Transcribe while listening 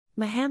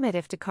Mohammed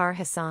Iftekhar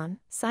Hasan,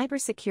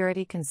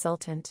 Cybersecurity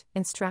Consultant,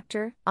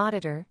 Instructor,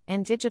 Auditor,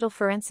 and Digital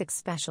Forensics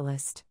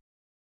Specialist.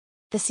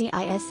 The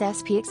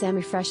CISSP Exam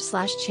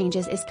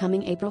Refresh/Changes is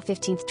coming April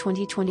 15,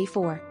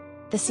 2024.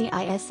 The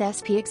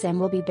CISSP Exam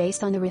will be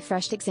based on the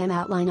refreshed exam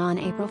outline on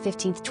April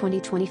 15,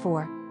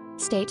 2024.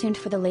 Stay tuned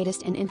for the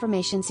latest in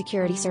information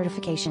security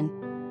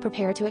certification.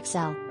 Prepare to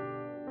excel.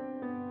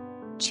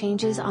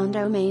 Changes on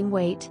domain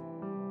weight.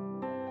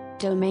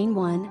 Domain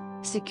 1,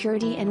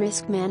 Security and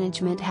Risk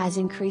Management has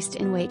increased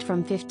in weight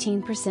from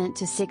 15%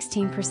 to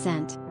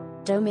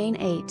 16%. Domain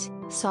 8,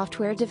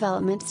 Software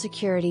Development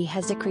Security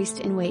has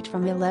decreased in weight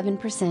from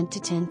 11% to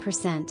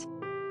 10%.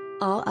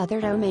 All other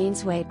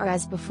domains weight are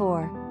as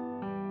before.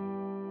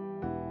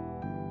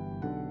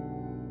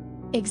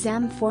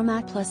 Exam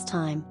format plus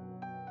time.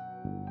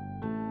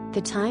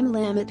 The time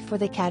limit for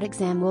the CAT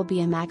exam will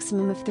be a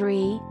maximum of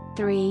 3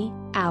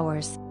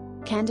 hours.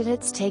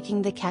 Candidates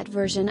taking the CAT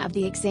version of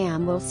the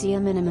exam will see a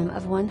minimum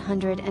of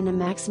 100 and a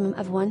maximum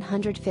of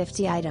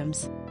 150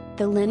 items.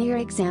 The linear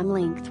exam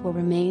length will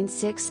remain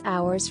 6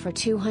 hours for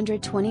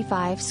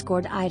 225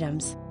 scored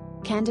items.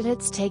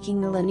 Candidates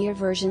taking the linear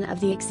version of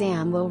the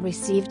exam will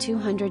receive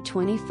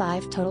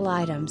 225 total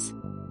items.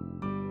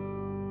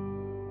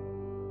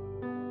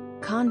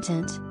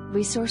 Content,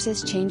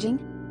 resources changing?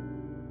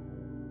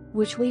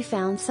 Which we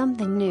found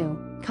something new,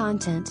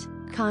 content,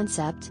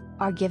 concept,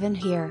 are given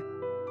here.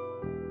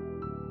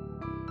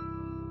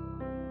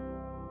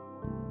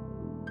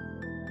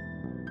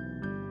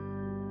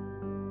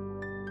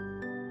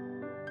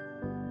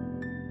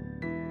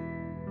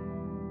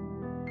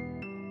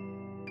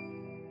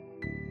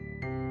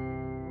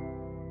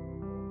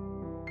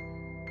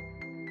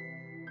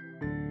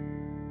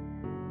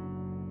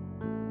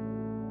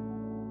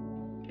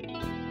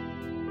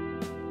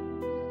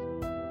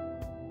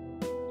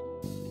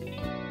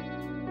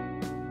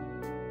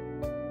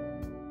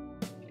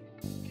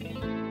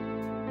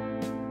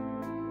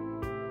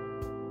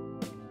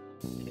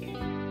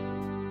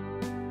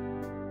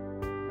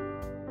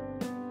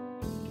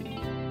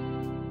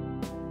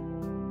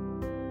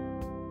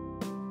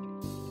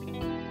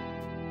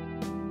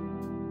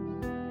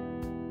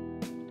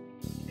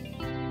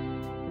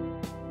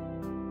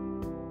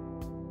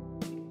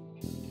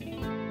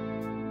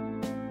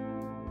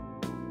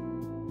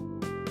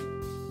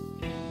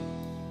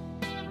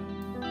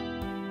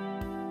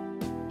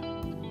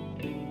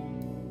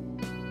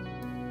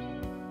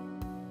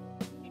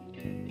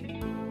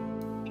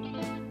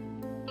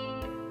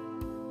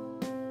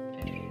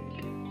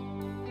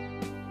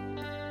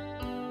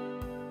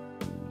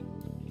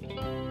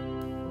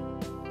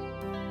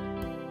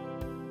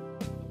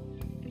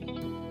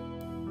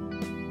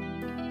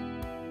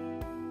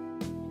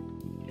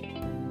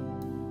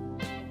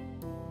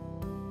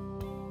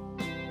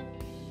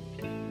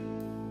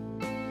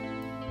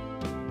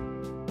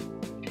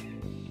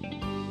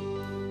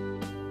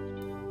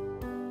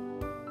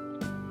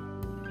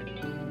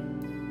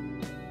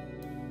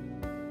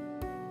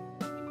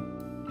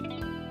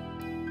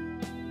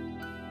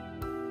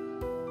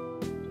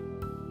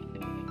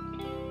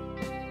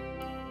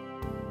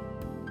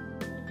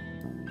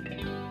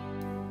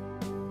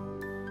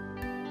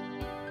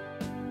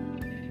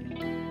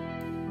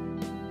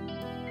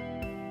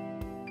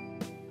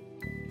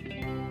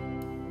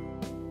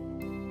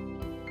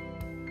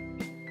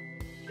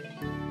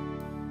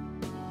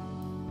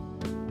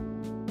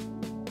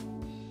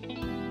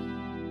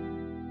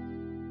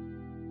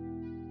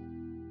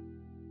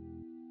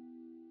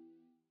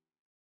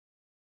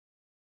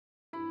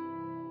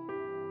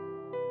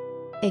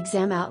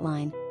 Exam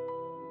outline.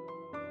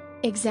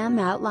 Exam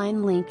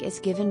outline link is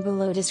given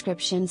below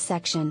description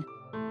section.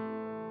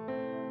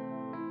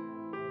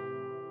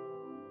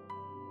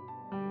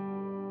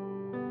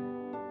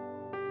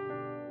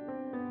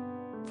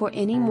 For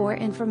any more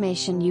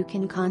information you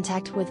can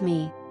contact with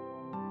me.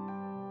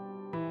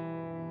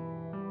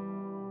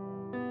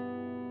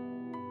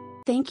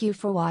 Thank you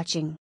for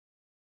watching.